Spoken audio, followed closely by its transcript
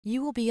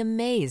You will be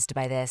amazed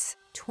by this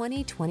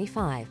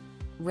 2025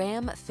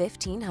 Ram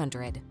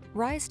 1500.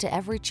 Rise to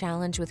every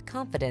challenge with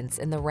confidence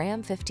in the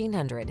Ram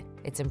 1500.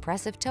 Its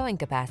impressive towing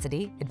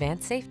capacity,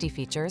 advanced safety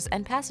features,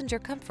 and passenger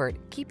comfort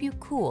keep you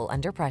cool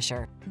under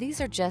pressure.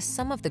 These are just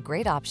some of the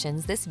great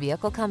options this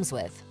vehicle comes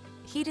with: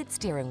 heated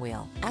steering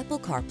wheel, Apple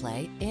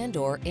CarPlay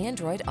and/or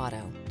Android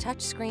Auto,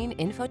 touchscreen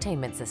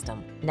infotainment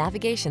system,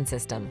 navigation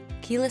system,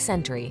 keyless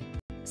entry,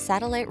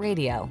 satellite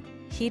radio,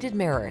 heated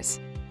mirrors,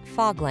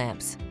 fog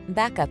lamps,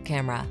 backup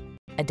camera,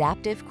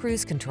 adaptive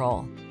cruise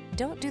control.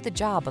 Don't do the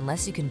job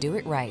unless you can do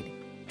it right.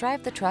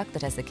 Drive the truck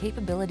that has the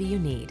capability you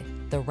need.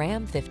 The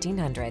Ram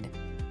 1500.